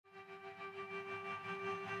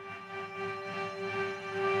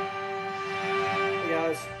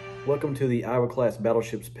Welcome to the Iowa Class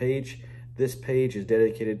Battleships page. This page is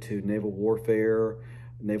dedicated to naval warfare,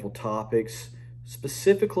 naval topics,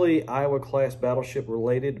 specifically Iowa Class Battleship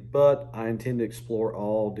related, but I intend to explore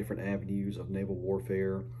all different avenues of naval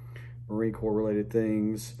warfare, Marine Corps related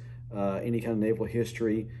things, any kind of naval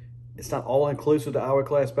history. It's not all inclusive to Iowa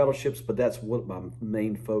Class Battleships, but that's what my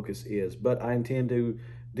main focus is. But I intend to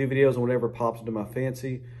do videos on whatever pops into my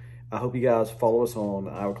fancy. I hope you guys follow us on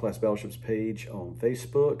the Iowa Class Battleships page on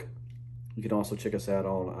Facebook. You can also check us out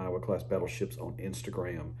on Iowa Class Battleships on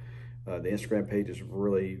Instagram. The Instagram page is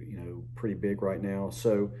really, pretty big right now.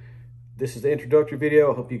 So this is the introductory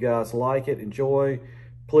video. I hope you guys like it, enjoy.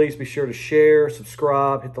 Please be sure to share,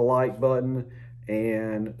 subscribe, hit the like button,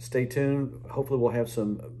 and stay tuned. Hopefully we'll have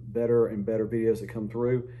some better and better videos that come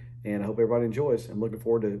through, and I hope everybody enjoys. I'm looking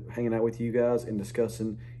forward to hanging out with you guys and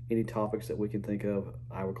discussing any topics that we can think of,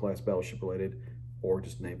 Iowa Class Battleship related, or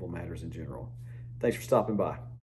just naval matters in general. Thanks for stopping by.